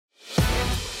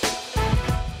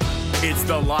It's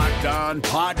the Locked On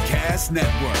Podcast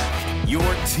Network, your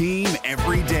team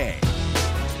every day.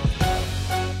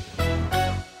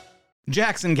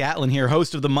 Jackson Gatlin here,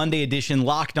 host of the Monday edition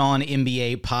Locked On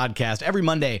NBA podcast. Every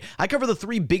Monday, I cover the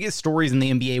three biggest stories in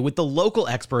the NBA with the local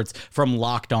experts from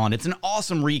Locked On. It's an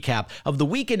awesome recap of the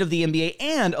weekend of the NBA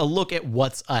and a look at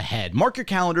what's ahead. Mark your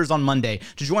calendars on Monday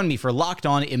to join me for Locked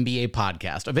On NBA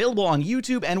podcast, available on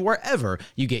YouTube and wherever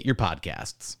you get your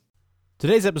podcasts.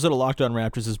 Today's episode of Locked On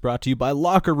Raptors is brought to you by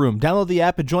Locker Room. Download the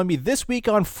app and join me this week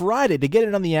on Friday to get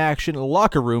in on the action.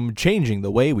 Locker Room, changing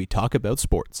the way we talk about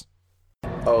sports.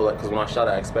 Oh, because when I shot,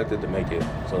 I expected to make it.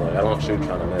 So, I don't shoot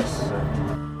trying to miss.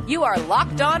 You are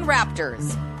Locked On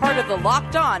Raptors, part of the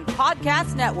Locked On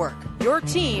Podcast Network, your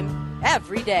team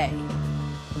every day.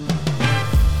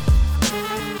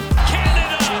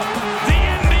 Canada, the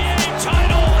NBA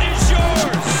title is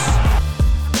yours.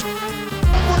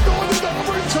 We're going to the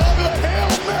overtime of the Hail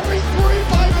Mary 3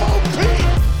 by Mo Pete.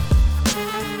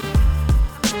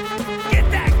 Get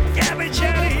that garbage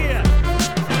out of here.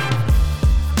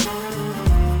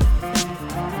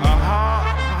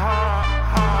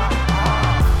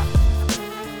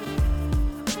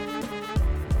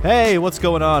 Hey, what's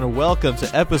going on? Welcome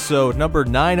to episode number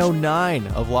 909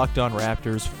 of Locked On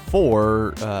Raptors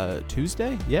for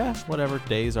Tuesday? Yeah, whatever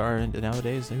days are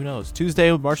nowadays. Who knows?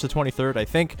 Tuesday, March the 23rd, I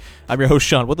think. I'm your host,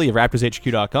 Sean Woodley of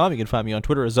RaptorsHQ.com. You can find me on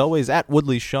Twitter, as always, at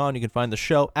WoodleySean. You can find the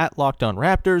show at Locked On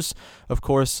Raptors. Of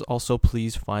course, also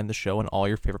please find the show on all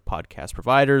your favorite podcast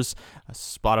providers.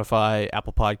 Spotify,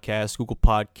 Apple Podcasts, Google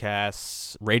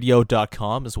Podcasts,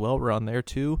 Radio.com as well. We're on there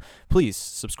too. Please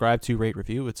subscribe to, rate,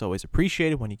 review. It's always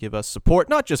appreciated when you give us support,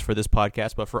 not just for this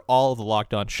podcast, but for all of the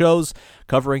Locked On shows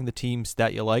covering the teams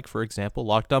that you like. For example,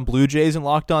 Locked On Blue Jays and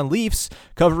Locked On Leafs,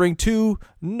 covering two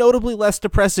notably less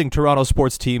depressing Toronto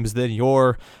sports teams than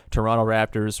your Toronto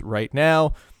Raptors right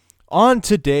now. On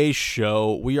today's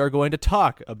show, we are going to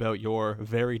talk about your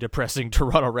very depressing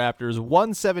Toronto Raptors.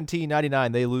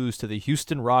 117-99, they lose to the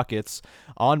Houston Rockets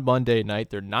on Monday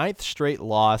night. Their ninth straight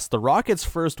loss. The Rockets'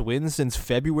 first win since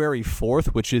February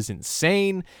 4th, which is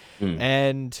insane.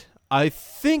 And I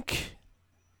think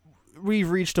we've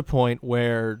reached a point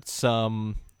where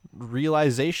some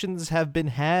realizations have been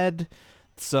had.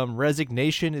 Some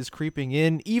resignation is creeping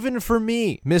in, even for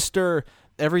me, Mr.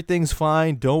 Everything's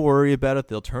fine, don't worry about it,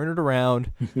 they'll turn it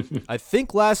around. I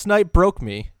think last night broke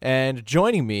me, and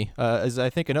joining me is I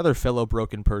think another fellow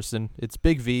broken person. It's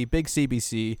Big V, Big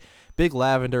CBC, Big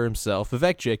Lavender himself,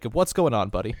 Vivek Jacob. What's going on,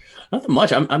 buddy? Nothing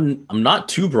much. I'm not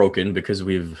too broken because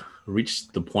we've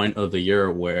reached the point of the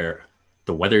year where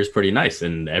the weather is pretty nice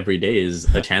and every day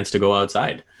is a chance to go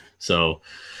outside. So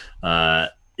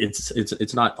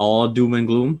it's not all doom and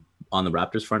gloom. On the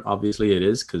Raptors front, obviously it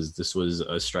is, because this was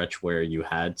a stretch where you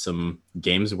had some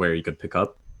games where you could pick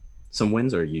up some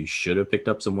wins, or you should have picked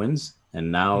up some wins,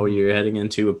 and now you're heading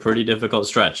into a pretty difficult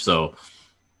stretch. So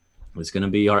it's going to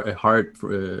be hard.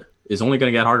 It's only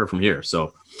going to get harder from here.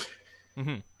 So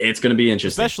it's going to be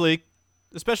interesting,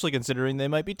 especially considering they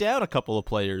might be down a couple of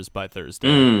players by Thursday,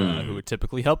 who would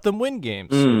typically help them win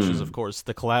games, which is of course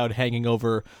the cloud hanging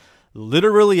over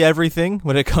literally everything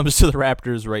when it comes to the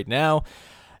Raptors right now.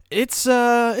 It's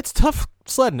tough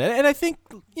sledding, and I think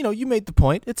you made the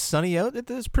point. It's sunny out.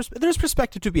 There's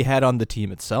perspective to be had on the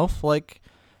team itself. Like,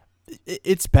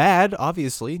 it's bad,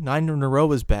 obviously. 9 in a row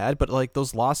is bad, but like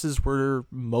those losses were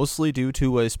mostly due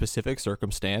to a specific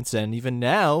circumstance, and even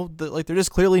now, they're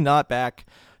just clearly not back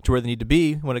to where they need to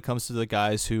be when it comes to the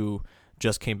guys who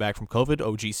just came back from COVID.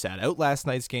 OG sat out last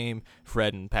night's game.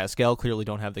 Fred and Pascal clearly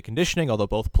don't have the conditioning, although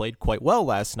both played quite well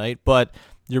last night. But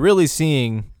you're really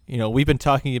seeing, we've been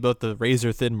talking about the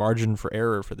razor-thin margin for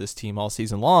error for this team all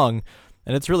season long,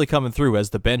 and it's really coming through as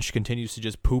the bench continues to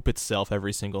just poop itself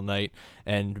every single night.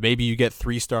 And maybe you get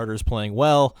 3 starters playing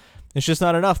well. It's just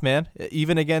not enough, man.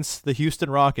 Even against the Houston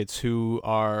Rockets, who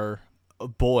are,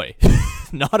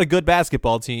 not a good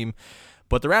basketball team.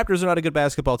 But the Raptors are not a good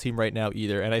basketball team right now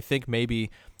either, and I think maybe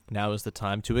now is the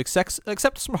time to accept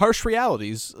some harsh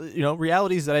realities,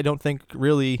 realities that I don't think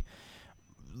really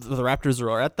the Raptors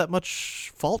are at that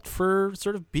much fault for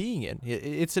sort of being in.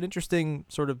 It's an interesting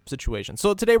sort of situation.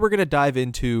 So today we're going to dive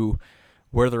into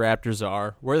where the Raptors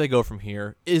are, where they go from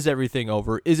here. Is everything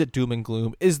over? Is it doom and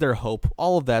gloom? Is there hope?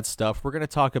 All of that stuff. We're going to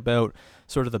talk about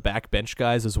sort of the backbench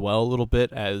guys as well a little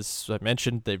bit. As I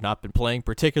mentioned, they've not been playing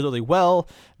particularly well.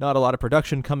 Not a lot of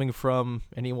production coming from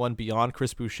anyone beyond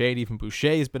Chris Boucher, and even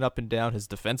Boucher has been up and down. His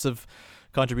defensive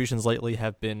contributions lately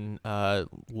have been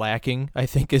lacking, I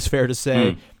think is fair to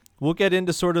say. We'll get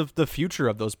into sort of the future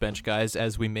of those bench guys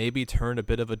as we maybe turn a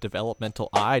bit of a developmental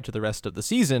eye to the rest of the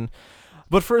season.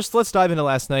 But first, let's dive into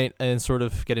last night and sort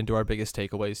of get into our biggest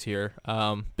takeaways here.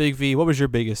 Big V, what was your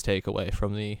biggest takeaway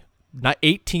from the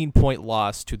 18-point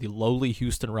loss to the lowly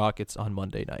Houston Rockets on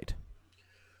Monday night?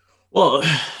 Well,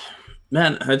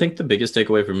 man, I think the biggest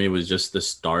takeaway for me was just the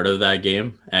start of that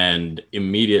game. And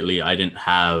immediately I didn't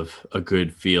have a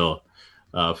good feel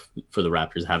for the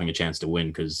Raptors having a chance to win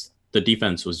because the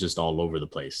defense was just all over the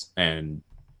place. And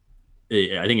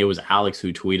I think it was Alex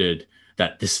who tweeted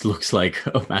that this looks like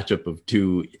a matchup of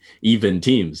two even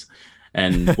teams.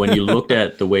 And when you looked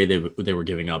at the way they were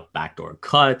giving up backdoor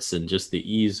cuts and just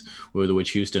the ease with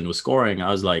which Houston was scoring, I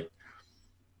was like,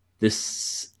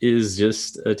 this is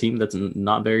just a team that's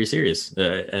not very serious.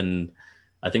 And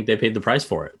I think they paid the price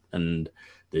for it. And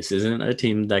this isn't a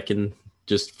team that can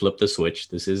just flip the switch.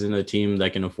 This isn't a team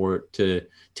that can afford to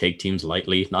take teams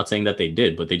lightly. Not saying that they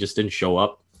did, but they just didn't show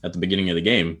up at the beginning of the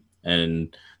game.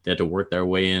 And they had to work their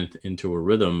way into a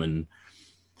rhythm. And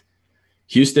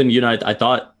Houston, I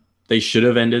thought they should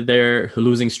have ended their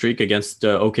losing streak against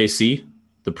OKC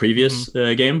the previous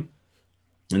game.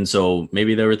 And so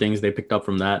maybe there were things they picked up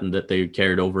from that and that they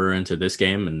carried over into this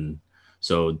game. And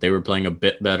so they were playing a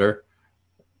bit better.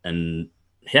 And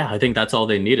yeah, I think that's all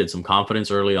they needed. Some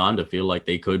confidence early on to feel like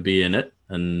they could be in it.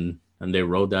 And they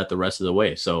rode that the rest of the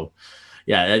way. So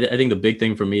yeah, I think the big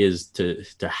thing for me is to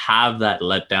have that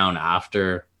letdown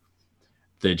after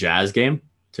the Jazz game,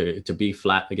 to be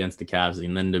flat against the Cavs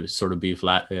and then to sort of be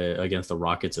flat against the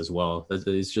Rockets as well.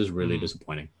 It's just really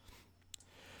disappointing.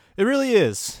 It really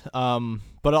is.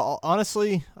 But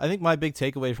honestly, I think my big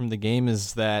takeaway from the game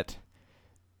is that,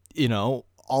 all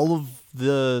of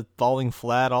the falling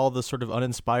flat, all the sort of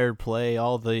uninspired play,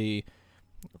 all the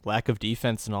lack of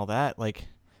defense and all that, like,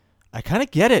 I kind of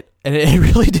get it. And it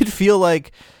really did feel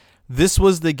like this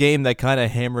was the game that kind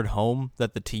of hammered home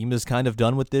that the team is kind of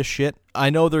done with this shit. I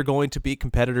know they're going to be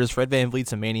competitors. Fred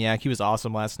VanVleet's a maniac. He was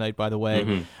awesome last night, by the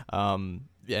way.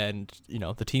 And,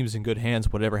 the team's in good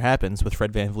hands, whatever happens with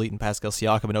Fred VanVleet and Pascal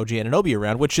Siakam and OG Anunoby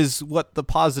around, which is what the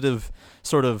positive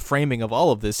sort of framing of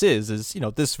all of this is,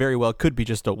 this very well could be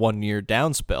just a 1-year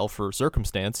down spell for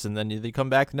circumstance, and then they come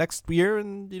back next year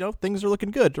and, things are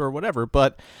looking good or whatever.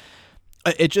 But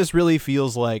it just really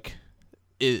feels like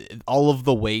all of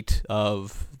the weight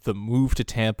of the move to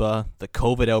Tampa, the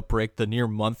COVID outbreak, the near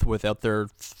month without their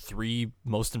 3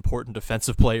 most important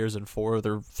defensive players and 3 of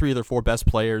their 4 best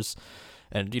players,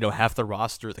 and half the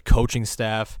roster, the coaching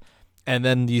staff, and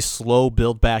then the slow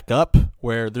build back up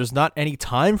where there's not any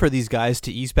time for these guys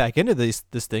to ease back into this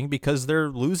thing because they're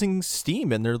losing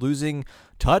steam and they're losing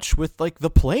touch with like the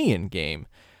play-in game.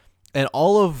 And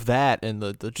all of that and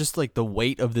the just like the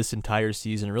weight of this entire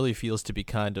season really feels to be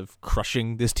kind of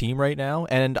crushing this team right now.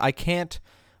 And I can't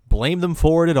blame them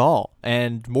for it at all.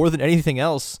 And more than anything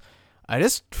else, I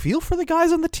just feel for the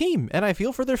guys on the team, and I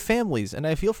feel for their families, and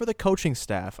I feel for the coaching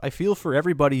staff. I feel for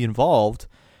everybody involved.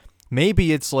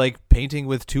 Maybe it's like painting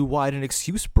with too wide an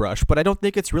excuse brush, but I don't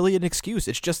think it's really an excuse.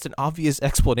 It's just an obvious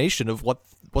explanation of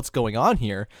what's going on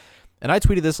here. And I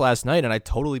tweeted this last night, and I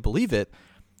totally believe it.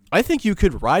 I think you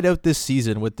could ride out this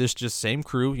season with this just same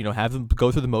crew, have them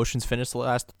go through the motions, finish the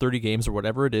last 30 games or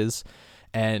whatever it is,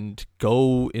 and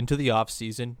go into the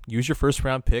offseason, use your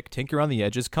first-round pick, tinker on the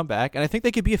edges, come back, and I think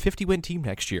they could be a 50-win team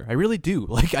next year. I really do.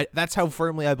 That's how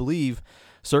firmly I believe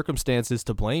circumstances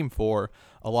to blame for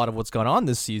a lot of what's gone on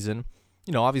this season.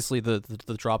 Obviously the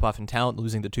drop-off in talent,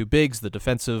 losing the 2 bigs, the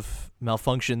defensive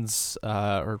malfunctions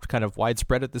are kind of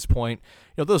widespread at this point.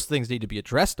 Those things need to be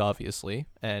addressed, obviously,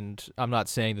 and I'm not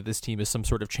saying that this team is some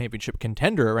sort of championship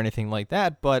contender or anything like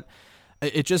that, but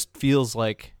it just feels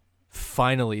like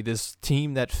finally this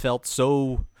team that felt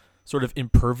so sort of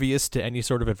impervious to any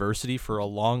sort of adversity for a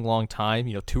long, long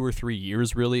time, 2 or 3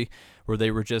 years really, where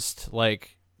they were just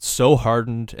like so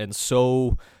hardened and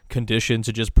so conditioned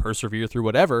to just persevere through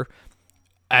whatever.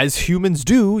 As humans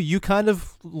do, you kind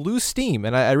of lose steam.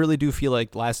 And I really do feel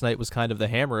like last night was kind of the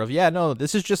hammer of,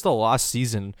 this is just a lost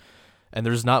season and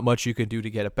there's not much you can do to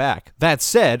get it back. That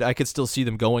said, I could still see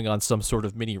them going on some sort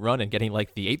of mini run and getting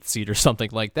like the 8th seed or something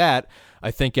like that.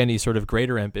 I think any sort of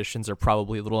greater ambitions are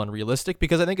probably a little unrealistic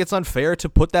because I think it's unfair to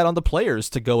put that on the players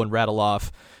to go and rattle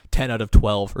off 10 out of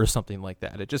 12 or something like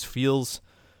that. It just feels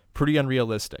pretty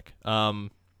unrealistic. I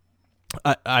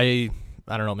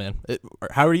don't know, man.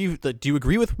 How are you? Do you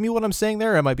agree with me what I'm saying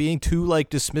there? Am I being too like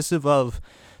dismissive of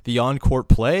the on-court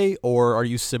play, or are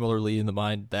you similarly in the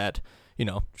mind that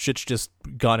shit's just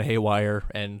gone haywire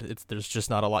and there's just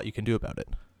not a lot you can do about it?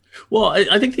 Well,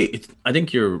 I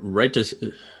think you're right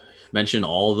to mention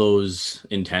all those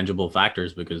intangible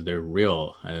factors because they're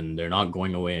real and they're not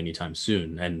going away anytime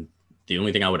soon. And the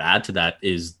only thing I would add to that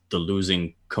is the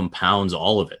losing compounds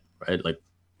all of it, right? Like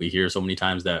We hear so many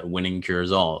times that winning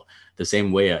cures all. The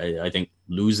same way, I think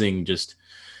losing just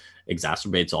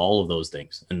exacerbates all of those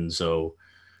things. And so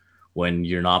when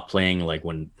you're not playing, like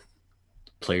when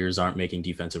players aren't making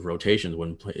defensive rotations,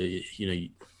 when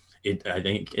I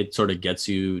think it sort of gets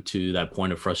you to that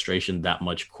point of frustration that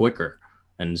much quicker.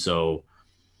 And so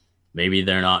maybe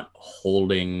they're not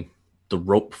holding the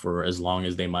rope for as long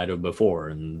as they might have before.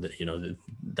 And,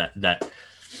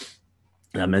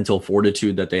 that mental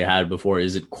fortitude that they had before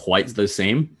isn't quite the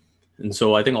same. And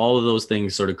so I think all of those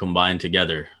things sort of combine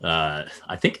together.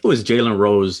 I think it was Jalen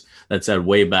Rose that said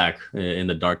way back in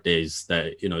the dark days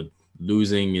that,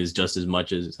 losing is just as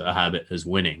much as a habit as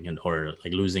winning, or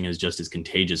like losing is just as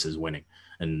contagious as winning.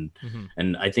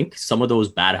 And I think some of those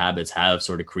bad habits have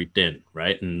sort of creeped in,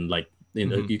 right? And like,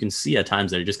 you can see at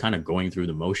times they're just kind of going through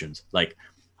the motions. Like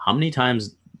how many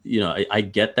times, I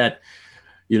get that,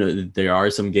 there are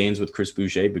some gains with Chris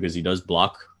Boucher because he does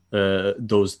block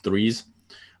those threes,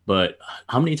 but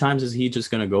how many times is he just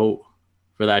going to go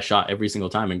for that shot every single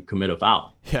time and commit a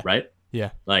foul? Yeah. Right. Yeah.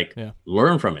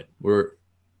 Learn from it. We're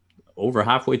over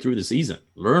halfway through the season.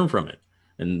 Learn from it.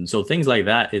 And so things like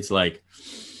that, it's like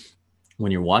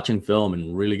when you're watching film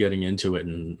and really getting into it,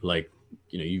 and like,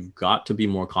 you've got to be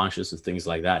more conscious of things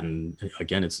like that. And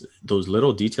again, it's those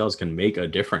little details can make a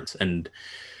difference. And,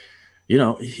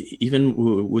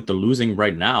 even with the losing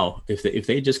right now, if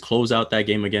they just close out that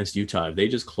game against Utah, if they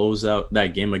just close out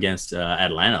that game against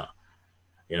Atlanta,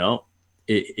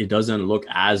 it doesn't look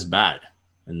as bad.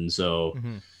 And so,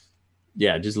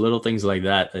 yeah, just little things like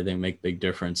that, I think make big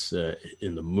difference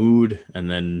in the mood.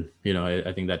 And then,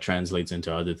 I think that translates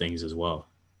into other things as well.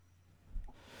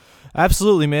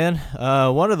 Absolutely, man.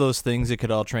 One of those things it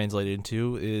could all translate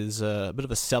into is a bit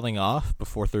of a selling off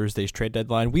before Thursday's trade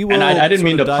deadline. We will. And I didn't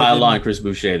mean to pile on Chris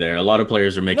Boucher there. A lot of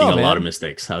players are making a lot of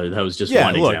mistakes. That was just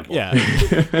one example.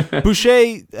 Yeah,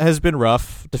 Boucher has been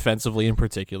rough defensively in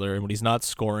particular, and when he's not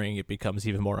scoring, it becomes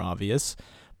even more obvious.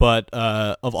 But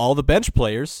of all the bench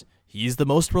players, he's the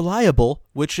most reliable,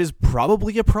 which is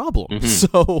probably a problem.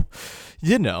 So,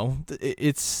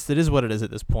 it is what it is at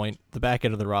this point. The back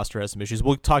end of the roster has some issues.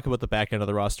 We'll talk about the back end of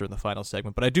the roster in the final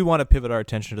segment, but I do want to pivot our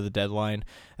attention to the deadline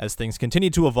as things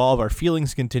continue to evolve, our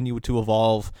feelings continue to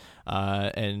evolve,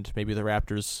 and maybe the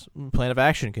Raptors' plan of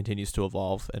action continues to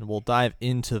evolve, and we'll dive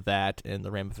into that and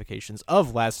the ramifications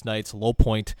of last night's low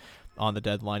point on the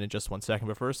deadline in just 1 second.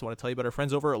 But first, I want to tell you about our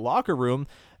friends over at Locker Room.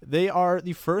 They are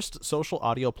the first social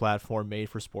audio platform made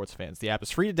for sports fans. The app is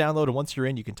free to download, and once you're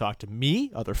in, you can talk to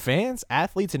me, other fans,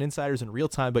 athletes, and insiders in real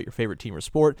time about your favorite team or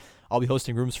sport. I'll be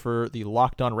hosting rooms for the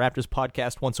Locked On Raptors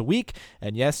podcast once a week,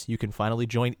 and yes, you can finally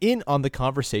join in on the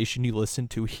conversation you listen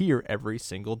to here every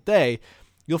single day.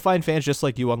 You'll find fans just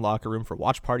like you on Locker Room for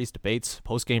watch parties, debates,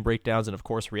 post-game breakdowns, and of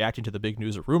course, reacting to the big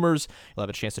news or rumors. You'll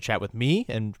have a chance to chat with me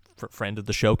and friend of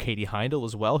the show, Katie Heindel,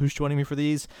 as well, who's joining me for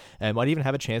these, and might even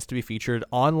have a chance to be featured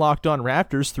on Locked On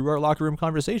Raptors through our Locker Room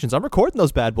conversations. I'm recording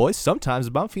those bad boys. Sometimes,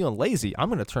 if I'm feeling lazy, I'm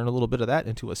going to turn a little bit of that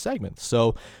into a segment,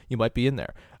 so you might be in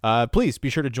there. Please be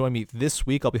sure to join me this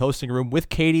week. I'll be hosting a room with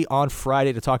Katie on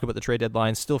Friday to talk about the trade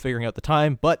deadline. Still figuring out the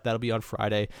time, but that'll be on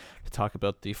Friday to talk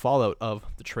about the fallout of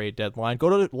the trade deadline. Go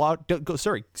download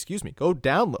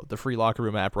the free Locker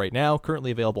Room app right now.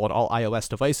 Currently available on all iOS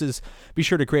devices. Be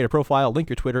sure to create a profile, link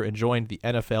your Twitter, and join the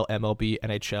NFL, MLB,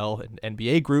 NHL, and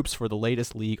NBA groups for the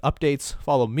latest league updates.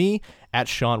 Follow me at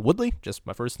Sean Woodley, just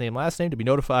my first name, last name, to be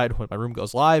notified when my room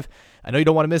goes live. I know you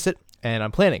don't want to miss it, and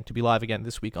I'm planning to be live again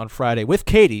this week on Friday with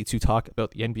Katie to talk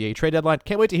about the NBA trade deadline.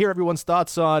 Can't wait to hear everyone's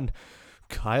thoughts on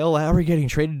Kyle Lowry getting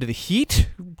traded to the Heat?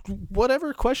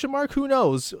 Whatever, question mark, who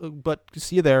knows? But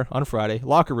see you there on Friday.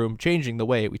 Locker Room, changing the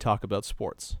way we talk about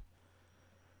sports.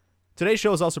 Today's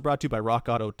show is also brought to you by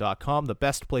RockAuto.com, the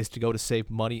best place to go to save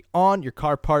money on your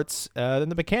car parts. Then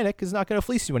the mechanic is not going to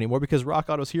fleece you anymore because Rock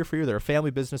Auto's here for you. They're a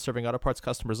family business serving auto parts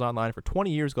customers online for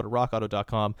 20 years. Go to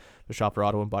RockAuto.com to shop for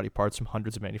auto and body parts from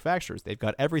hundreds of manufacturers. They've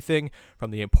got everything from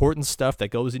the important stuff that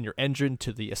goes in your engine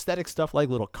to the aesthetic stuff like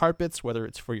little carpets, whether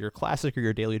it's for your classic or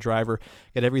your daily driver.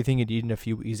 Get everything you need in a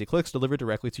few easy clicks delivered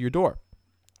directly to your door.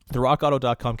 The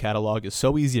RockAuto.com catalog is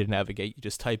so easy to navigate. You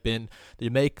just type in the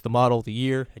make, the model, the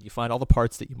year, and you find all the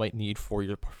parts that you might need for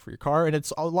your car. And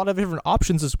it's a lot of different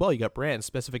options as well. You got brands,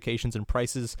 specifications, and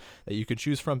prices that you can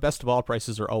choose from. Best of all,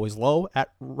 prices are always low at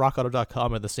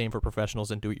RockAuto.com, and the same for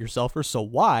professionals and do-it-yourselfers. So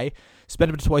why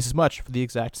spend up to twice as much for the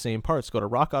exact same parts? Go to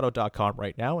RockAuto.com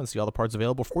right now and see all the parts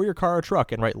available for your car or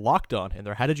truck, and write Locked On in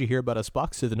their How Did You Hear About Us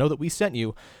box so they know that we sent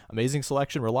you. Amazing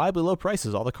selection, reliably low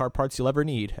prices, all the car parts you'll ever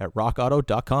need at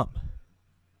RockAuto.com.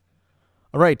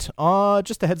 All right,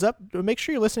 just a heads up, make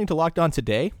sure you're listening to Locked On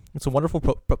Today. It's a wonderful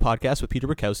podcast with Peter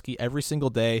Bukowski every single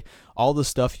day, all the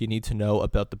stuff you need to know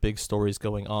about the big stories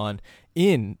going on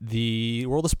in the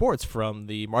world of sports, from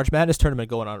the March Madness tournament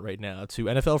going on right now, to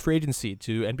NFL free agency,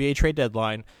 to NBA trade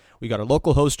deadline. We got our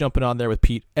local host jumping on there with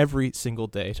Pete every single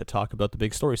day to talk about the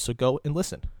big stories, so go and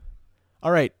listen.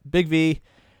 All right, Big V.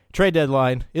 Trade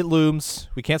deadline, it looms.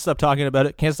 We can't stop talking about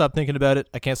it, can't stop thinking about it.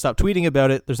 I can't stop tweeting about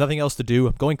it. There's nothing else to do.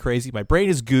 I'm going crazy. My brain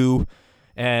is goo.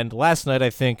 And last night,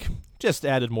 I think, just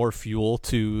added more fuel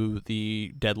to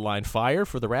the deadline fire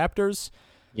for the Raptors.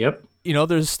 Yep. You know,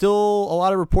 there's still a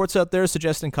lot of reports out there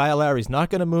suggesting Kyle Lowry's not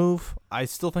going to move. I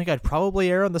still think I'd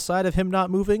probably err on the side of him not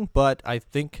moving, but I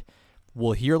think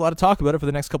we'll hear a lot of talk about it for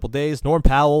the next couple of days. Norm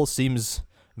Powell seems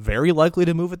very likely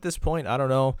to move at this point. I don't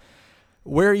know.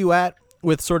 Where are you at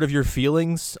with sort of your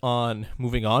feelings on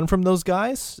moving on from those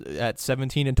guys at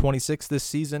 17 and 26 this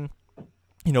season?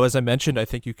 You know, as I mentioned, I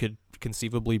think you could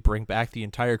conceivably bring back the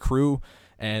entire crew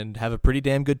and have a pretty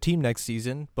damn good team next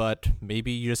season, but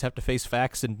maybe you just have to face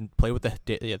facts and play with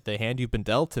the hand you've been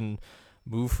dealt and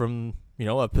move from, you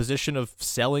know, a position of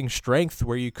selling strength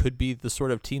where you could be the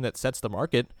sort of team that sets the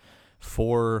market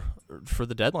for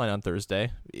the deadline on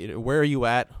Thursday. Where are you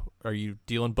at? Are you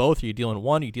dealing both? Are you dealing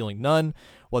one? Are you dealing none?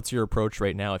 What's your approach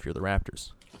right now if you're the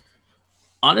Raptors?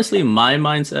 Honestly, my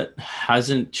mindset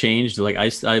hasn't changed. Like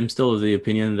I'm still of the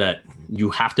opinion that you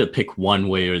have to pick one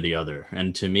way or the other.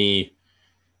 And to me,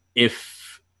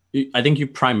 I think you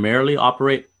primarily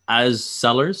operate as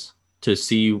sellers to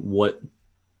see what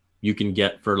you can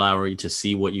get for Lowry, to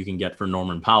see what you can get for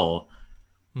Norman Powell,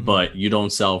 but you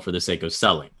don't sell for the sake of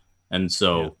selling. And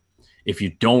so if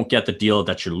you don't get the deal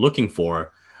that you're looking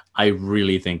for, I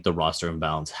really think the roster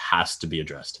imbalance has to be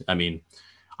addressed. I mean,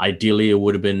 ideally it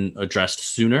would have been addressed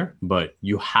sooner, but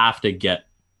you have to get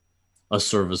a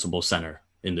serviceable center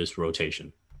in this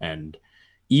rotation. And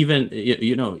even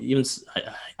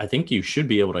I think you should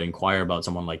be able to inquire about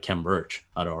someone like Khem Birch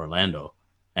out of Orlando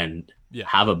and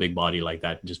have a big body like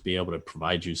that, just be able to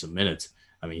provide you some minutes.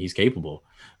 I mean, he's capable.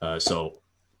 So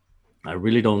I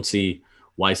really don't see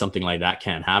why something like that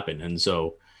can't happen. And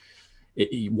so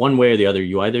one way or the other,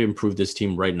 you either improve this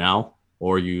team right now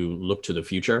or you look to the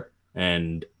future.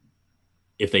 And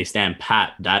if they stand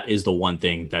pat, that is the one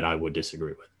thing that I would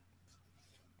disagree with.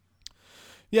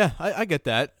 Yeah, I get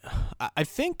that. I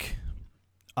think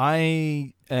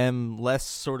I am less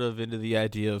sort of into the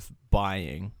idea of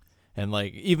buying. And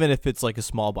like, even if it's like a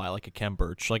small buy, like a Khem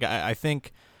Birch, like I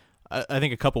think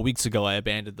a couple weeks ago I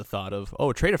abandoned the thought of,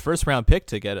 trade a first round pick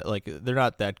to get it. Like, they're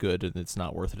not that good and it's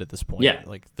not worth it at this point. Yeah.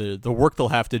 Like the work they'll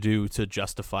have to do to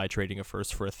justify trading a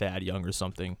first for a Thad Young or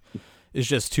something is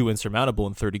just too insurmountable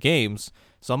in 30 games.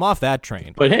 So I'm off that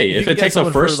train. But hey, if it takes a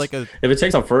first, if it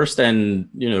takes a first and,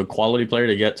 quality player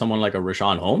to get someone like a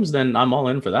Rashawn Holmes, then I'm all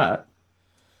in for that.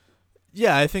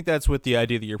 Yeah, I think that's with the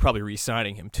idea that you're probably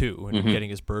re-signing him too, and getting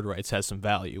his bird rights has some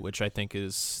value, which I think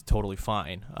is totally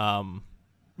fine.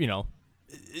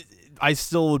 I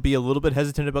still would be a little bit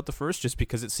hesitant about the first, just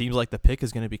because it seems like the pick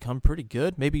is going to become pretty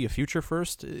good. Maybe a future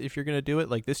first if you're going to do it.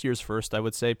 Like this year's first, I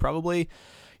would say probably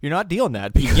you're not dealing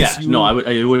that. Because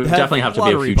it would definitely have to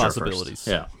be a future possibilities.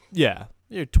 First. Yeah.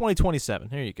 2027.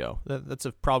 There you go. That's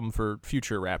a problem for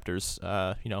future Raptors.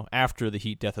 After the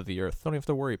heat death of the earth, don't even have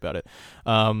to worry about it.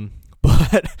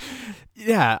 But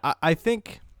yeah, I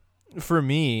think for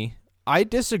me, I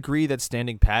disagree that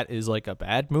standing pat is like a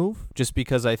bad move, just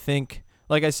because I think,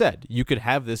 like I said, you could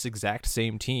have this exact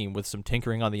same team with some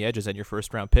tinkering on the edges and your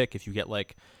first round pick. If you get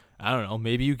like, I don't know,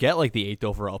 maybe you get like the 8th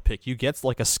overall pick, you get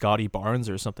like a Scotty Barnes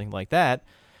or something like that.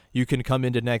 You can come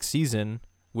into next season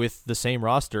with the same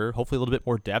roster, hopefully a little bit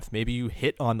more depth. Maybe you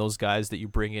hit on those guys that you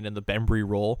bring in the Bembry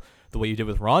role the way you did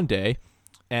with Rondé,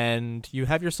 and you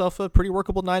have yourself a pretty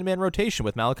workable 9-man rotation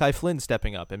with Malachi Flynn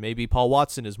stepping up, and maybe Paul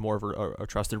Watson is more of a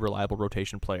trusted, reliable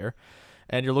rotation player.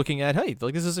 And you're looking at, hey,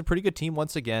 like this is a pretty good team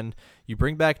once again. You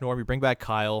bring back Norm, you bring back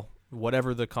Kyle,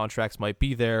 whatever the contracts might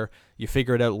be there, you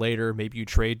figure it out later. Maybe you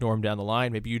trade Norm down the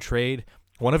line. Maybe you trade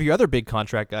one of your other big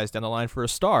contract guys down the line for a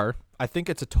star. I think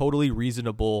it's a totally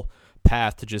reasonable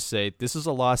path to just say, this is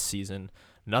a lost season.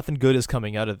 Nothing good is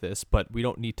coming out of this, but we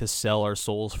don't need to sell our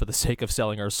souls for the sake of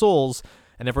selling our souls.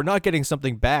 And if we're not getting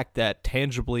something back that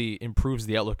tangibly improves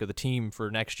the outlook of the team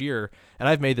for next year, and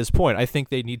I've made this point, I think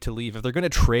they need to leave. If they're going to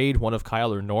trade one of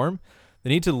Kyle or Norm, they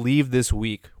need to leave this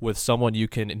week with someone you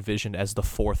can envision as the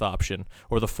fourth option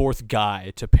or the fourth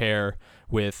guy to pair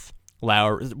with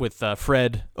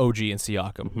Fred, OG, and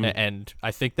Siakam. And I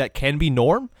think that can be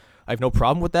Norm. I have no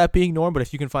problem with that being Norm, but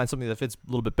if you can find something that fits a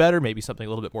little bit better, maybe something a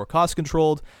little bit more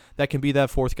cost-controlled, that can be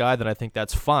that fourth guy, then I think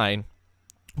that's fine.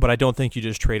 But I don't think you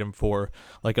just trade him for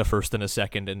like a first and a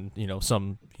second and,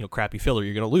 some, crappy filler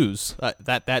you're going to lose.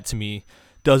 That to me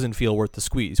doesn't feel worth the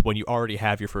squeeze when you already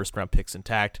have your first round picks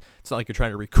intact. It's not like you're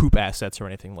trying to recoup assets or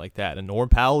anything like that. And Norm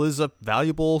Powell is a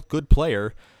valuable, good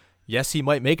player. Yes, he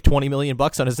might make $20 million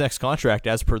on his next contract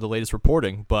as per the latest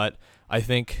reporting, but I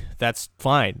think that's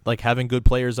fine. Like, having good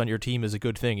players on your team is a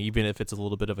good thing, even if it's a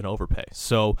little bit of an overpay.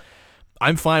 So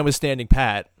I'm fine with standing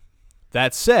pat.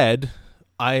 That said,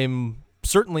 I'm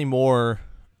certainly more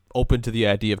open to the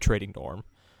idea of trading Norm.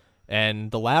 And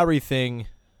the Lowry thing,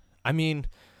 I mean,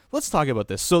 let's talk about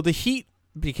this. So the Heat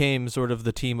became sort of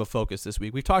the team of focus this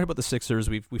week. We've talked about the Sixers.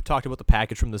 We've talked about the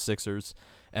package from the Sixers.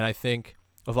 And I think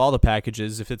of all the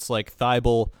packages, if it's like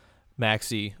Thibault,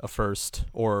 Maxey, a first,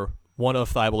 or one of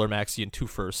Thibault or Maxey and 2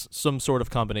 firsts, some sort of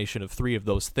combination of 3 of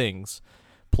those things,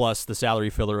 plus the salary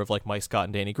filler of like Mike Scott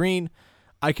and Danny Green,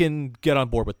 I can get on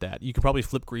board with that. You can probably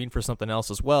flip Green for something else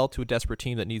as well, to a desperate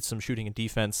team that needs some shooting and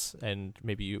defense, and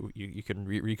maybe you can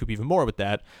recoup even more with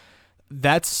that.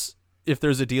 That's, if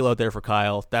there's a deal out there for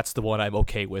Kyle, that's the one I'm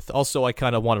okay with. Also, I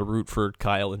kind of want to root for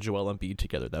Kyle and Joel Embiid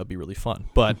together. That would be really fun.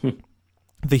 But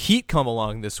the Heat come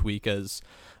along this week as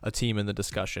a team in the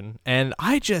discussion, and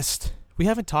we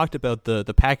haven't talked about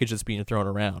the package that's being thrown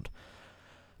around.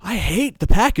 I hate the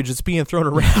package that's being thrown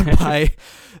around by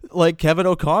like Kevin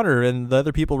O'Connor and the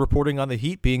other people reporting on the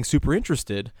Heat being super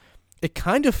interested. It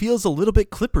kind of feels a little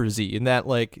bit Clippersy in that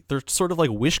like they're sort of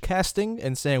like wish casting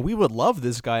and saying we would love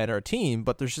this guy on our team,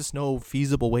 but there's just no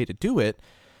feasible way to do it.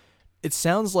 It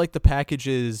sounds like the package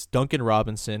is Duncan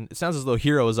Robinson. It sounds as though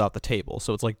Hero is off the table.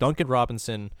 So it's like Duncan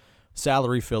Robinson,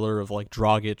 salary filler of like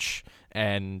Dragic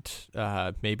and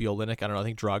maybe Olynyk. I don't know. I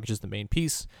think Dragic is the main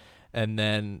piece. And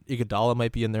then Iguodala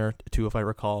might be in there too, if I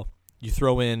recall. You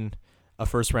throw in a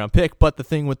first-round pick, but the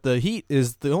thing with the Heat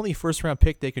is the only first-round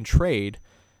pick they can trade.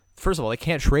 First of all, they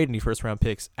can't trade any first-round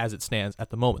picks as it stands at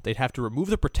the moment. They'd have to remove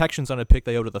the protections on a pick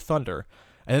they owe to the Thunder,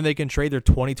 and then they can trade their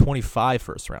 2025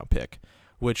 first-round pick,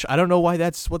 which I don't know why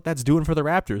that's what that's doing for the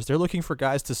Raptors. They're looking for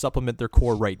guys to supplement their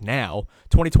core right now.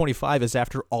 2025 is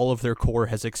after all of their core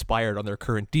has expired on their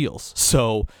current deals.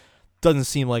 So doesn't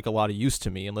seem like a lot of use to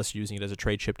me unless you're using it as a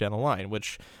trade chip down the line,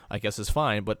 which I guess is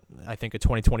fine, but I think a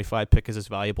 2025 pick is as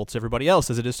valuable to everybody else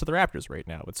as it is to the Raptors right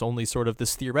now. It's only sort of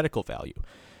this theoretical value.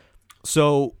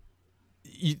 So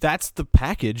that's the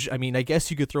package. I mean, I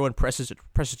guess you could throw in Precious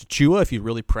Achiuwa if you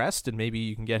really pressed, and maybe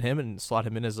you can get him and slot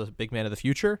him in as a big man of the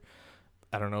future.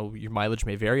 I don't know, your mileage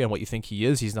may vary on what you think he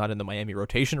is. He's not in the Miami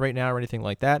rotation right now or anything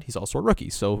like that. He's also a rookie,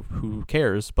 so who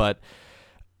cares? But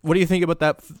what do you think about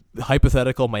that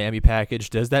hypothetical Miami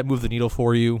package? Does that move the needle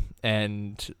for you?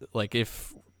 And like,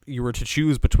 if you were to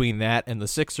choose between that and the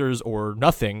Sixers or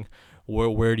nothing,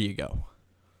 where do you go?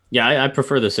 Yeah, I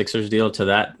prefer the Sixers deal to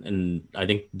that, and I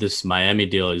think this Miami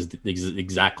deal is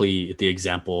exactly the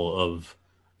example of,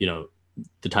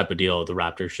 the type of deal the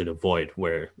Raptors should avoid,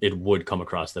 where it would come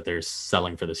across that they're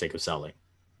selling for the sake of selling.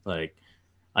 Like,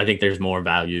 I think there's more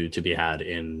value to be had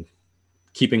in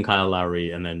keeping Kyle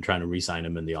Lowry and then trying to re-sign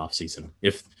him in the offseason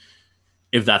if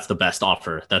that's the best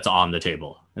offer that's on the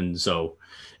table. And so,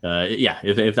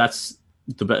 if that's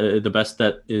the best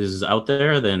that is out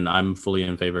there, then I'm fully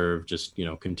in favor of just,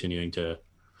 continuing to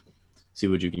see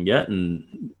what you can get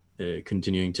and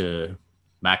continuing to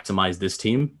maximize this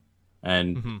team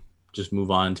and just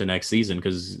move on to next season.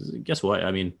 Because guess what?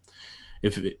 I mean,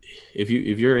 if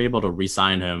you're able to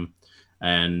re-sign him,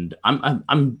 and I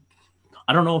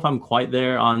don't know if I'm quite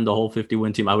there on the whole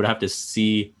 50-win team. I would have to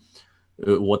see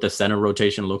what the center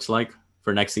rotation looks like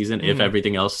for next season if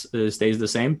everything else stays the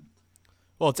same.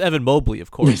 Well, it's Evan Mobley,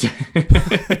 of course.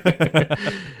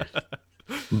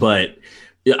 But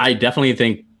I definitely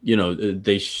think,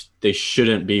 they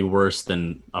shouldn't be worse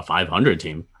than a 500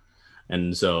 team.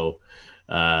 And so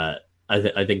I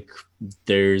think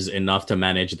there's enough to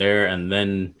manage there. And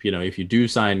then, if you do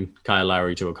sign Kyle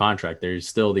Lowry to a contract, there's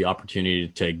still the opportunity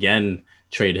to again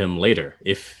trade him later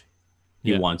if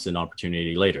he wants an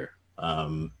opportunity later.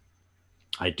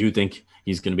 I do think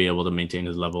he's going to be able to maintain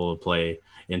his level of play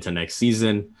into next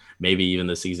season, maybe even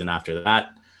the season after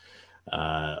that.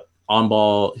 On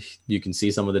ball, you can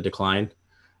see some of the decline,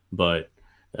 but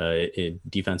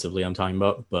defensively I'm talking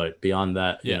about. But beyond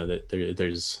that,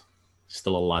 there's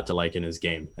still a lot to like in his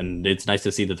game. And it's nice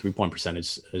to see the 3-point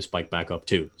percentage spike back up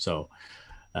too. So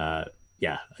I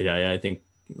think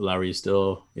Lowry is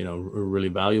still, really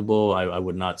valuable. I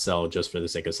would not sell just for the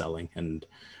sake of selling. And,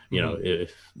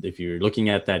 if you're looking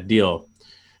at that deal,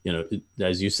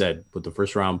 as you said, with the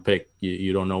first round pick,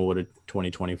 you don't know what a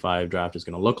 2025 draft is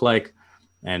going to look like.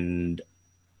 And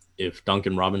if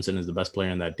Duncan Robinson is the best player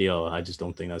in that deal, I just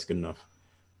don't think that's good enough.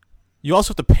 you also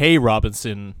have to pay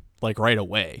Robinson like right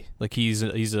away. Like he's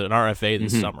an RFA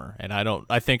this summer, and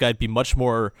I think I'd be much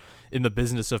more in the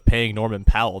business of paying Norman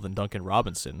Powell than Duncan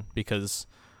Robinson, because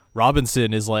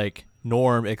Robinson is like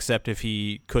Norm except if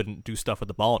he couldn't do stuff with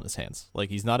the ball in his hands. Like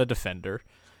he's not a defender.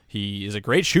 He is a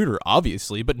great shooter,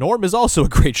 obviously, but Norm is also a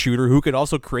great shooter who can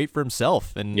also create for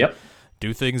himself and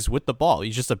do things with the ball.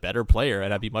 He's just a better player,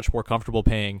 and I'd be much more comfortable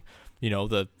paying,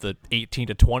 the 18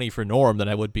 to 20 for Norm than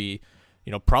I would be,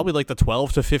 probably like the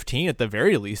 12 to 15 at the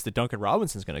very least that Duncan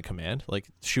Robinson's going to command. Like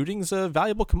shooting's a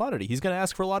valuable commodity. He's going to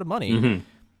ask for a lot of money,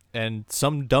 and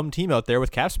some dumb team out there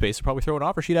with cap space will probably throw an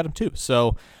offer sheet at him too.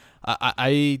 So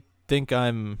I think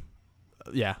I'm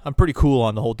pretty cool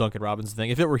on the whole Duncan Robinson thing.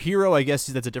 If it were Hero, I guess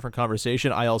that's a different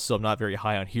conversation. I also am not very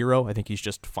high on Hero. I think he's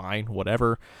just fine,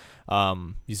 whatever.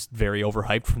 He's very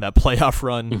overhyped from that playoff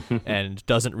run and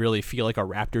doesn't really feel like a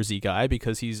Raptors-y guy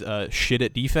because he's shit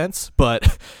at defense.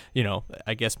 But,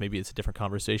 I guess maybe it's a different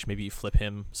conversation. Maybe you flip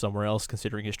him somewhere else,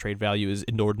 considering his trade value is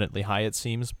inordinately high, it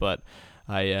seems. But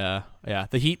the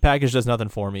Heat package does nothing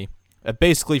for me.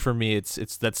 Basically, for me,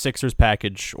 it's that Sixers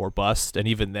package or bust, and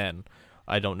even then,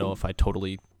 I don't know if I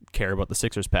totally care about the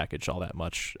Sixers package all that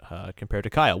much compared to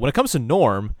Kyle. When it comes to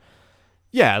Norm,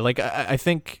 I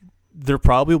think there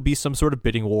probably will be some sort of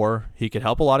bidding war. He could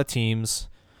help a lot of teams.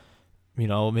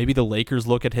 Maybe the Lakers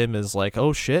look at him as like,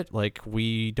 oh shit, like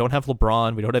we don't have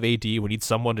LeBron, we don't have AD, we need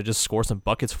someone to just score some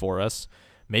buckets for us.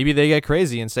 Maybe they get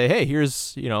crazy and say, hey,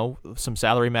 here's, some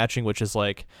salary matching, which is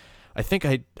like, I think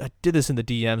I did this in the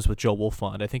DMs with Joe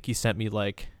Wolfond. I think he sent me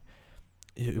like,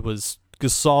 it was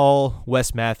Gasol,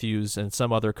 Wes Matthews, and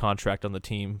some other contract on the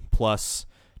team, plus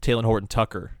Talen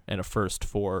Horton-Tucker and a first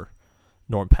for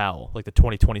Norm Powell, like the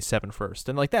 2027 first.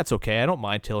 And like, that's okay. I don't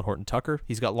mind Talen Horton-Tucker.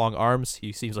 He's got long arms.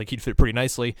 He seems like he'd fit pretty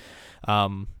nicely.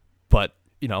 But,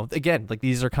 again, like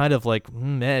these are kind of like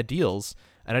meh deals.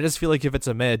 And I just feel like if it's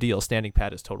a meh deal, standing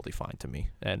pat is totally fine to me.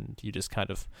 And you just kind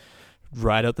of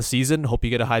ride out the season, hope you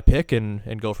get a high pick,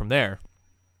 and go from there.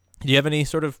 Do you have any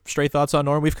sort of stray thoughts on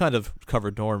Norm? We've kind of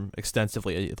covered Norm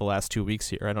extensively the last 2 weeks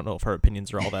here. I don't know if our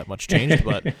opinions are all that much changed,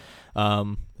 but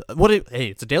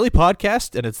it's a daily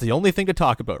podcast, and it's the only thing to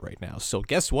talk about right now. So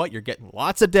guess what? You're getting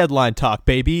lots of deadline talk,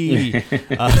 baby.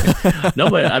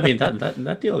 No, but I mean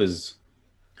that deal is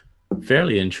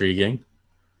fairly intriguing.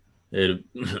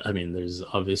 There's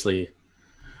obviously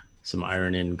some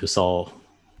iron in Gasol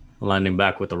landing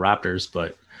back with the Raptors,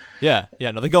 but.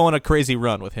 No, they go on a crazy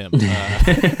run with him. But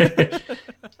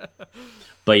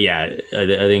I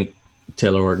think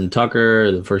Taylor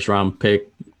Horton-Tucker, the first round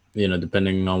pick,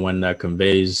 depending on when that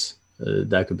conveys,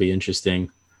 that could be interesting.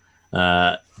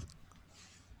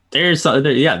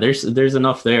 There's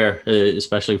enough there,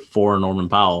 especially for Norman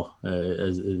Powell,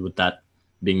 with that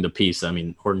being the piece. I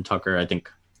mean, Horton-Tucker, I think,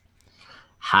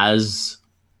 has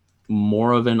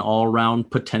more of an all-round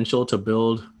potential to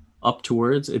build up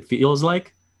towards, it feels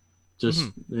like.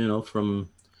 Just, from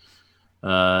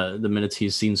the minutes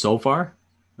he's seen so far.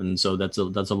 And so that's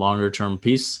a longer term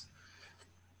piece.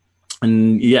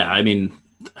 And the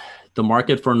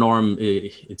market for Norm,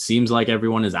 it seems like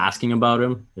everyone is asking about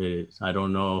him. I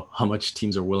don't know how much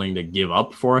teams are willing to give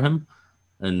up for him.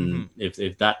 And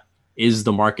if that is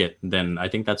the market, then I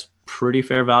think that's pretty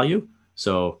fair value.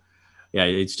 So,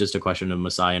 it's just a question of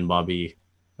Masai and Bobby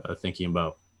thinking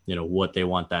about, what they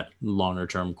want that longer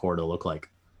term core to look like.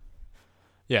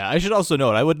 Yeah, I should also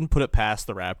note, I wouldn't put it past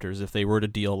the Raptors if they were to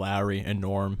deal Lowry and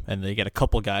Norm, and they get a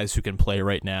couple guys who can play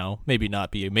right now. Maybe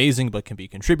not be amazing, but can be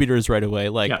contributors right away.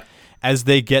 As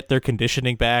they get their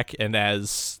conditioning back, and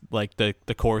as like the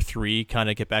core three kind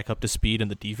of get back up to speed,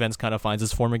 and the defense kind of finds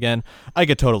its form again, I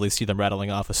could totally see them rattling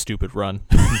off a stupid run,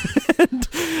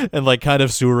 and like kind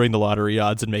of sewering the lottery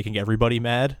odds and making everybody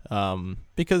mad.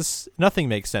 Because nothing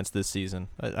makes sense this season.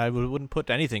 I wouldn't put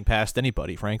anything past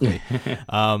anybody, frankly.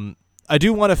 I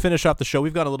do want to finish off the show.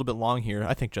 We've gone a little bit long here,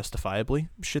 I think justifiably.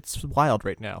 Shit's wild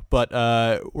right now. But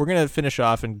we're going to finish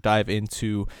off and dive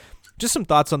into just some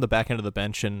thoughts on the back end of the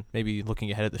bench and maybe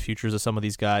looking ahead at the futures of some of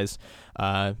these guys,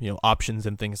 options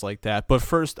and things like that. But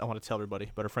first, I want to tell everybody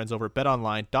about our friends over at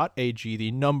betonline.ag,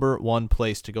 the #1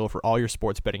 place to go for all your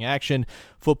sports betting action.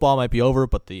 Football might be over,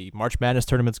 but the March Madness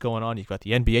tournament's going on. You've got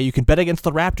the NBA. You can bet against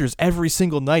the Raptors every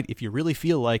single night if you really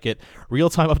feel like it.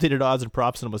 Real-time updated odds and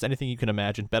props and almost anything you can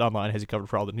imagine. BetOnline has you covered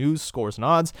for all the news, scores, and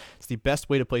odds. It's the best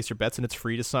way to place your bets, and it's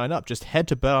free to sign up. Just head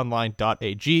to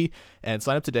betonline.ag and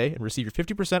sign up today and receive your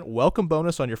 50% welcome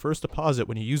bonus on your first deposit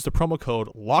when you use the promo code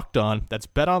LOCKEDON. That's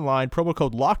BetOnline, promo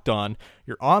code LOCKEDON,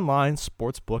 your online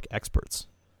sportsbook experts.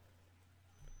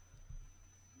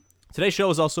 Today's show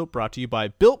is also brought to you by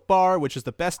Built Bar, which is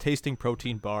the best tasting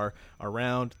protein bar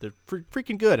around. They're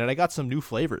freaking good, and I got some new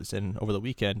flavors in over the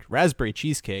weekend. Raspberry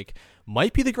cheesecake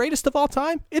might be the greatest of all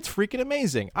time. It's freaking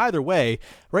amazing. Either way,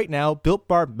 right now, Built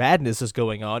Bar Madness is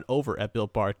going on over at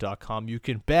BuiltBar.com. You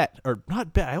can bet, or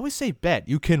not bet, I always say bet.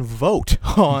 You can vote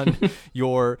on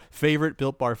your favorite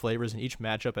Built Bar flavors in each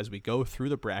matchup as we go through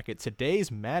the bracket. Today's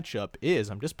matchup is,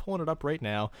 I'm just pulling it up right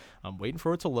now. I'm waiting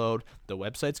for it to load. The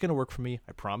website's going to work for me.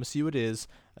 I promise you it is.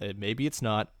 Maybe it's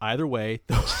not. Either way,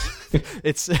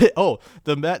 it's it's a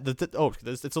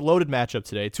loaded matchup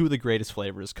today. Two of the greatest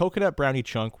flavors: coconut brownie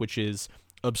chunk, which is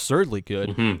absurdly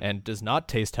good and does not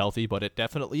taste healthy, but it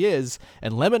definitely is,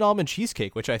 and lemon almond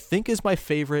cheesecake, which I think is my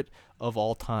favorite of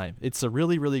all time. It's a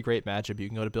really, really great matchup. You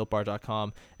can go to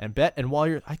BuiltBar.com and bet. And while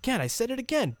you're, again, I said it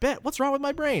again, bet. What's wrong with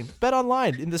my brain? Bet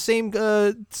online in the same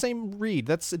read.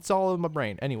 It's all in my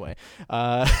brain. Anyway,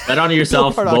 bet on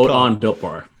yourself. Vote on Built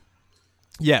Bar.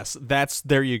 Yes,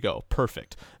 there you go.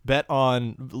 Perfect. Bet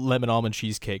on lemon almond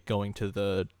cheesecake going to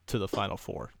the Final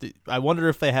Four. I wonder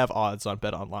if they have odds on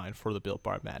Bet Online for the Built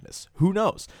Bar Madness. Who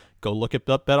knows? Go look at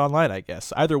Bet Online, I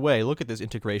guess. Either way, look at this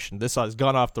integration. This has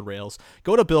gone off the rails.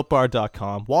 Go to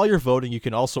BuiltBar.com. While you're voting, you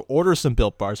can also order some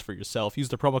Built Bars for yourself. Use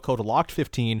the promo code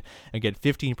LOCKED15 and get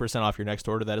 15% off your next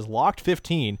order. That is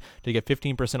LOCKED15 to get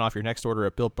 15% off your next order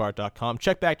at BuiltBar.com.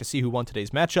 Check back to see who won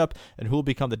today's matchup and who will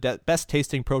become the best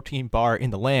tasting protein bar in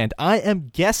the land. I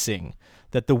am guessing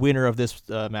that the winner of this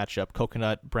matchup,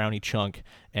 coconut brownie chunk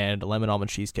and lemon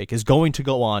almond cheesecake, is going to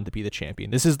go on to be the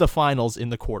champion. This is the finals in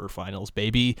the quarterfinals,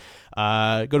 baby.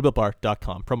 Go to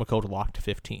BuiltBar.com, promo code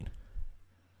LOCKED15.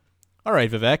 All right,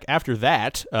 Vivek, after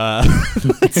that,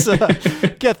 let's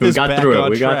get this back on track.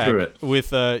 We got through it.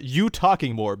 With you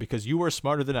talking more, because you are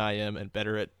smarter than I am and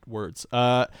better at words.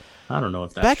 I don't know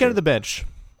if that's back true. End of the bench.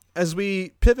 As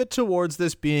we pivot towards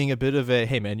this being a bit of a,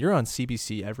 hey man, you're on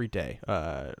CBC every day,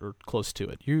 or close to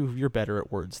it. You're better at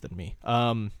words than me.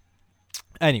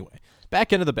 Anyway,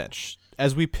 back end of the bench.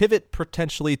 As we pivot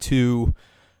potentially to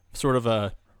sort of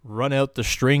a run out the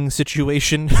string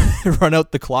situation, run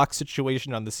out the clock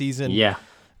situation on the season. Yeah.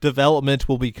 Development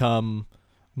will become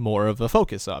more of a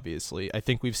focus, obviously. I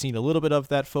think we've seen a little bit of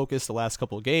that focus the last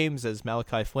couple of games as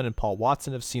Malachi Flynn and Paul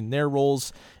Watson have seen their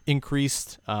roles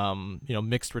increased.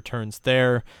 Mixed returns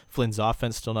there. Flynn's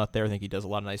offense still not there. I think he does a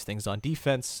lot of nice things on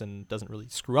defense and doesn't really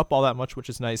screw up all that much, which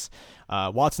is nice.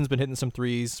 Watson's been hitting some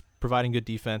threes, providing good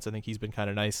defense. I think he's been kind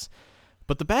of nice.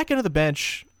 But the back end of the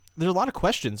bench, there's a lot of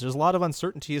questions. There's a lot of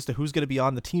uncertainty as to who's going to be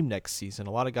on the team next season.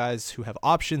 A lot of guys who have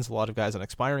options, a lot of guys on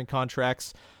expiring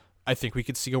contracts. I think we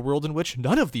could see a world in which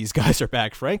none of these guys are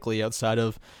back, frankly, outside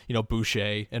of,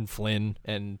 Boucher and Flynn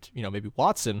and, maybe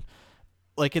Watson.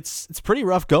 Like, it's pretty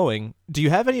rough going. Do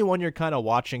you have anyone you're kind of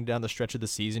watching down the stretch of the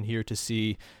season here to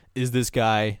see, is this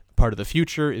guy part of the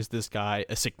future? Is this guy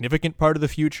a significant part of the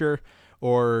future?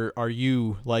 Or are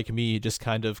you, like me, just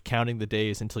kind of counting the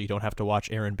days until you don't have to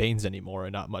watch Aaron Baines anymore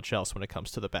and not much else when it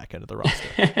comes to the back end of the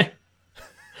roster?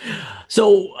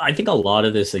 So I think a lot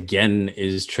of this, again,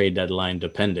 is trade deadline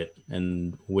dependent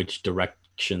and which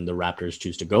direction the Raptors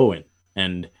choose to go in.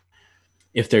 And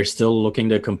if they're still looking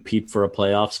to compete for a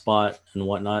playoff spot and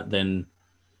whatnot, then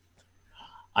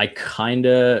I kind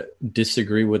of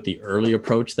disagree with the early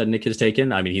approach that Nick has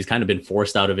taken. I mean, he's kind of been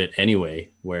forced out of it anyway,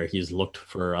 where he's looked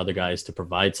for other guys to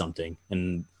provide something.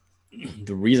 And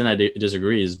the reason I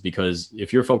disagree is because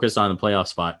if you're focused on the playoff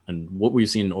spot, and what we've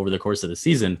seen over the course of the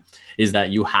season is that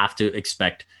you have to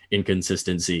expect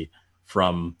inconsistency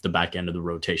from the back end of the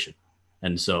rotation.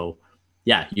 And so,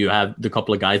 yeah, you have the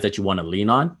couple of guys that you want to lean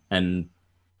on. And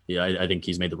yeah, I think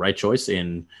he's made the right choice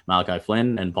in Malachi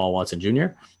Flynn and Paul Watson Jr.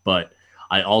 But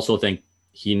I also think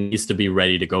he needs to be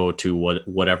ready to go to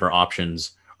whatever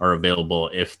options are available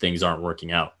if things aren't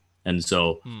working out. And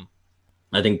so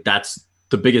I think that's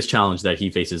the biggest challenge that he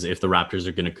faces if the Raptors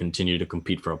are going to continue to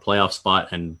compete for a playoff spot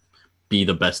and be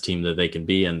the best team that they can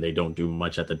be, and they don't do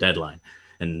much at the deadline.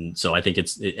 And so I think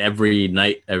it's every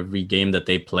night, every game that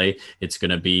they play, it's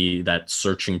going to be that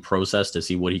searching process to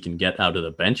see what he can get out of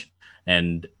the bench.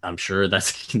 And I'm sure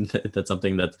that's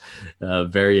something that's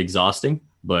very exhausting,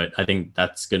 but I think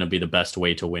that's going to be the best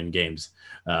way to win games.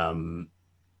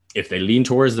 If they lean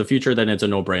towards the future, then it's a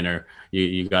no-brainer.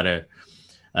 You got to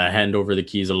hand over the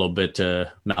keys a little bit to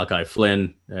Malachi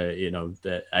Flynn,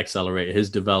 accelerate his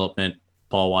development.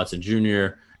 Paul Watson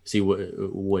Jr., see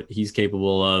what he's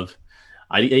capable of.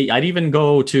 I'd even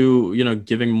go to,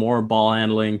 giving more ball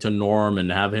handling to Norm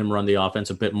and have him run the offense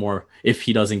a bit more if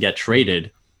he doesn't get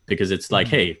traded, because it's like,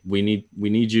 hey, we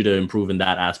need you to improve in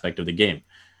that aspect of the game.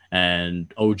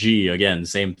 And OG, again,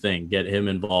 same thing, get him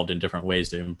involved in different ways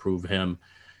to improve him.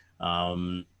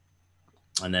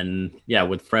 And then, yeah,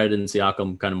 with Fred and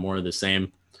Siakam, kind of more of the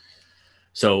same.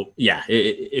 So, yeah,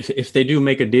 if they do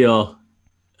make a deal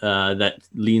that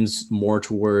leans more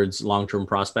towards long-term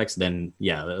prospects, then,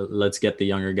 yeah, let's get the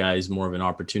younger guys more of an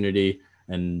opportunity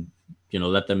and,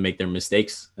 let them make their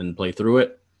mistakes and play through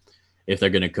it. If they're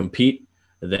going to compete,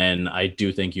 then I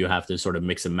do think you have to sort of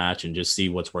mix and match and just see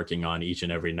what's working on each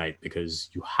and every night, because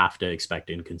you have to expect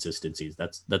inconsistencies.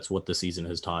 That's what the season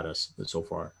has taught us so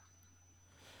far.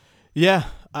 Yeah.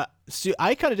 See,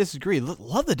 I kind of disagree.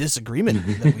 Love the disagreement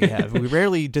that we have. We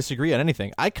rarely disagree on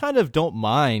anything. I kind of don't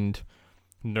mind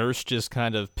Nurse just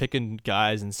kind of picking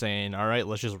guys and saying, all right,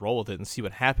 let's just roll with it and see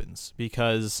what happens,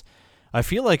 because I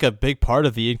feel like a big part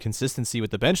of the inconsistency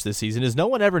with the bench this season is no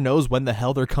one ever knows when the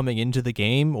hell they're coming into the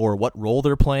game or what role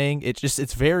they're playing.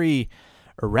 It's very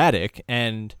erratic,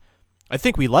 and I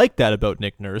think we like that about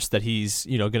Nick Nurse, that he's,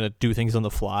 going to do things on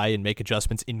the fly and make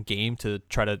adjustments in game to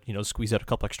try to, squeeze out a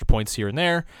couple extra points here and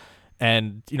there.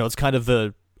 And, it's kind of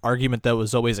the argument that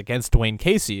was always against Dwayne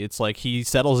Casey. It's like he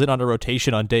settles in on a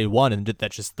rotation on day one, and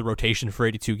that's just the rotation for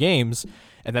 82 games.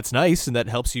 And that's nice, and that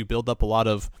helps you build up a lot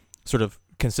of sort of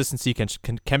consistency,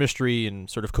 chemistry, and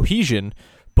sort of cohesion.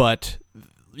 But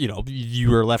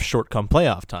you are left short come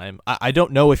playoff time. I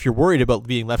don't know if you're worried about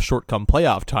being left short come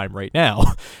playoff time right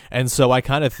now. And so I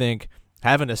kind of think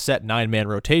having a set 9-man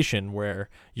rotation where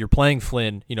you're playing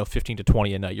Flynn, 15 to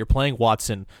 20 a night, you're playing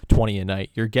Watson 20 a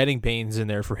night, you're getting Baines in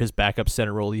there for his backup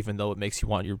center role, even though it makes you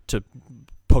want to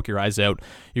poke your eyes out,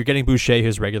 you're getting Boucher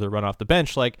his regular run off the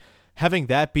bench. Like, having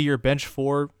that be your bench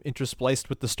 4 interspliced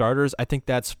with the starters, I think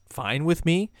that's fine with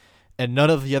me. And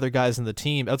none of the other guys in the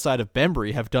team outside of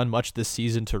Bembry have done much this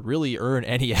season to really earn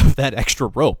any of that extra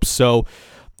rope. So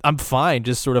I'm fine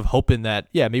just sort of hoping that,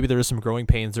 yeah, maybe there is some growing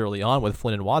pains early on with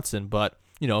Flynn and Watson, but,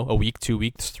 a week, 2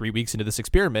 weeks, 3 weeks into this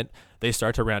experiment, they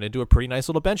start to round into a pretty nice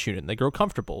little bench unit, and they grow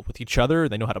comfortable with each other.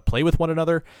 They know how to play with one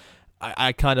another.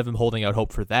 I kind of am holding out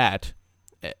hope for that.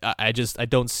 I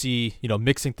don't see,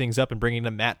 mixing things up and bringing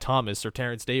in Matt Thomas or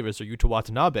Terrence Davis or Yuta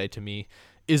Watanabe to me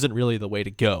isn't really the way to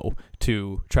go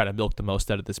to try to milk the most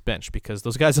out of this bench, because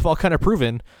those guys have all kind of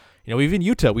proven, even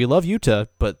Yuta, we love Yuta,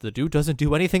 but the dude doesn't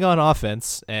do anything on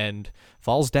offense and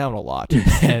falls down a lot.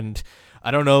 And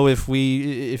I don't know if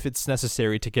it's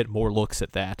necessary to get more looks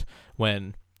at that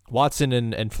when Watson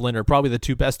and Flynn are probably the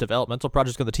 2 best developmental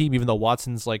projects on the team, even though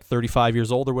Watson's like 35 years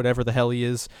old or whatever the hell he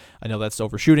is. I know that's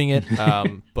overshooting it,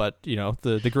 but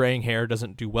the graying hair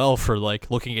doesn't do well for like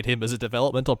looking at him as a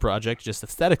developmental project just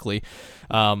aesthetically.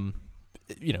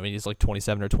 He's like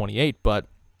 27 or 28, but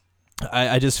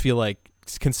I just feel like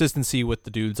consistency with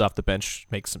the dudes off the bench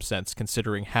makes some sense,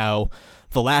 considering how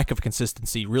the lack of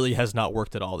consistency really has not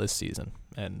worked at all this season.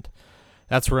 And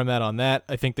that's where I'm at on that.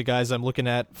 I think the guys I'm looking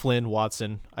at, Flynn,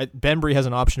 Watson, Bembry has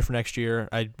an option for next year.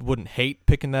 I wouldn't hate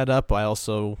picking that up. I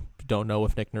also don't know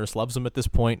if Nick Nurse loves him at this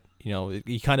point.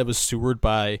 He kind of was sewered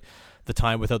by the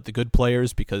time without the good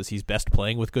players because he's best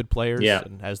playing with good players. Yeah.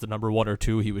 And as the number 1 or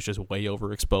 2, he was just way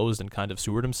overexposed and kind of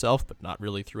sewered himself, but not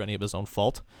really through any of his own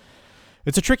fault.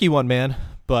 It's a tricky one, man.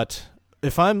 But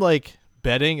if I'm like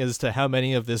betting as to how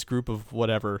many of this group of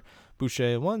whatever,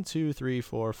 Boucher, 1, 2, 3,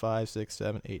 4, 5, 6,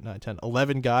 7, 8, 9, 10,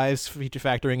 11 guys,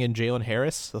 factoring in Jalen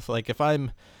Harris. Like, if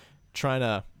I'm trying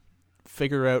to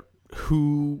figure out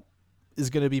who is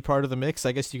going to be part of the mix,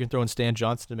 I guess you can throw in Stan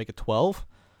Johnson to make it 12,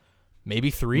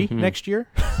 maybe 3 next year.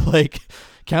 Like,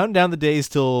 counting down the days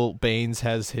till Baines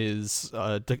has his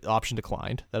option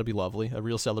declined. That'll be lovely. A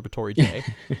real celebratory day.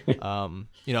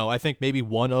 I think maybe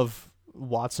one of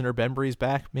Watson or Bembry's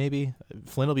back, maybe.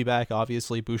 Flynn will be back,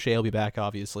 obviously. Boucher will be back,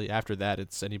 obviously. After that,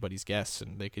 it's anybody's guess,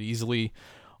 and they could easily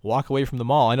walk away from them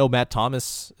all. I know Matt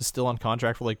Thomas is still on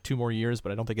contract for like 2 more years,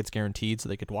 but I don't think it's guaranteed, so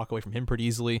they could walk away from him pretty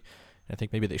easily. I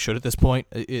think maybe they should at this point.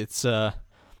 It's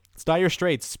dire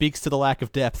straits. Speaks to the lack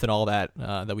of depth and all that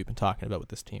that we've been talking about with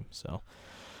this team. So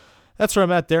that's where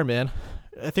I'm at there, man.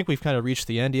 I think we've kind of reached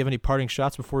the end. Do you have any parting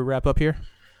shots before we wrap up here?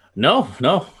 No.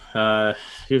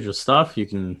 Usual stuff. You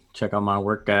can check out my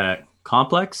work at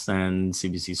Complex and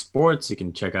CBC Sports. You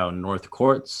can check out North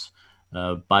Courts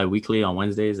bi-weekly on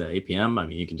Wednesdays at 8 p.m. I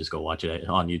mean, you can just go watch it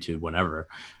on YouTube whenever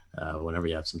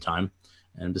you have some time.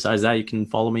 And besides that, you can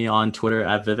follow me on Twitter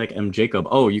at Vivek M. Jacob.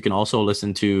 Oh, you can also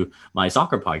listen to my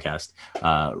soccer podcast,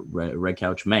 Red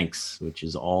Couch Manx, which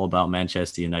is all about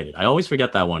Manchester United. I always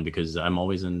forget that one because I'm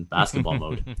always in basketball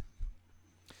mode.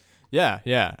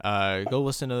 Yeah. Go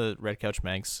listen to Red Couch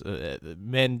Manx.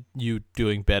 Men, you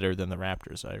doing better than the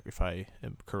Raptors, if I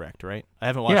am correct, right? I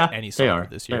haven't watched any soccer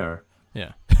this year. They are.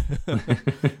 Yeah.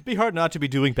 Be hard not to be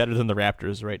doing better than the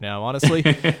Raptors right now, honestly.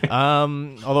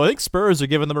 Although I think Spurs are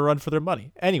giving them a run for their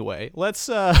money. Anyway, let's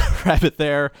wrap it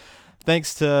there.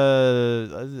 Thanks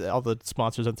to all the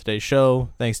sponsors on today's show.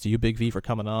 Thanks to you, Big V, for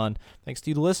coming on. Thanks to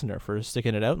you, the listener, for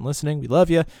sticking it out and listening. We love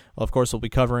you. Well, of course, we'll be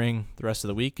covering the rest of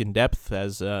the week in depth,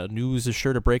 as news is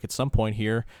sure to break at some point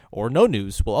here, or no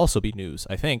news will also be news,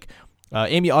 I think.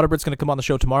 Amy Audibert going to come on the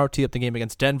show tomorrow, tee up the game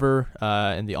against Denver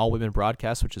in the all-women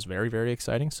broadcast, which is very, very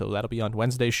exciting. So that'll be on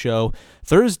Wednesday's show.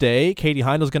 Thursday, Katie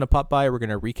Heindel's going to pop by. We're going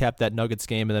to recap that Nuggets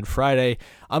game. And then Friday,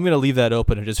 I'm going to leave that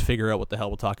open and just figure out what the hell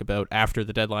we'll talk about after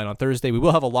the deadline on Thursday. We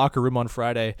will have a locker room on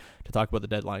Friday to talk about the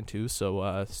deadline too,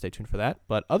 so stay tuned for that.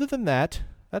 But other than that,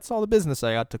 that's all the business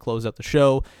I got to close out the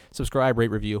show. Subscribe,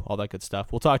 rate, review, all that good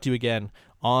stuff. We'll talk to you again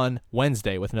on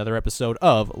Wednesday with another episode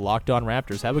of Locked On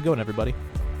Raptors. Have a good one, everybody.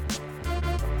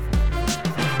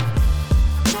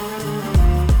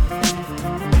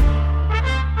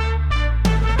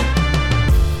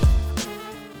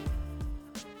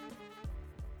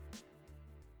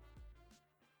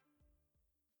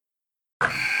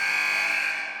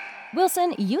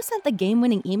 Wilson, you sent the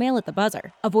game-winning email at the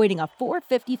buzzer, avoiding a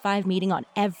 4:55 meeting on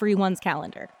everyone's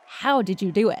calendar. How did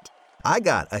you do it? I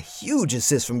got a huge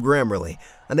assist from Grammarly,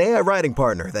 an AI writing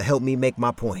partner that helped me make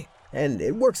my point. And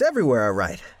it works everywhere I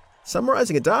write.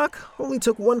 Summarizing a doc only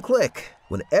took one click.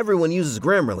 When everyone uses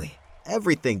Grammarly,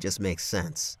 everything just makes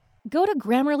sense. Go to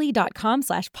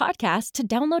Grammarly.com/podcast to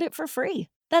download it for free.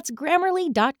 That's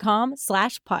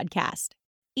Grammarly.com/podcast.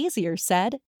 Easier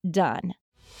said, done.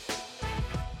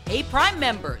 Hey, Prime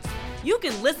members, you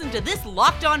can listen to this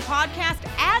Locked On podcast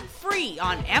ad-free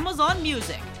on Amazon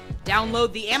Music.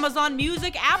 Download the Amazon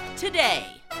Music app today.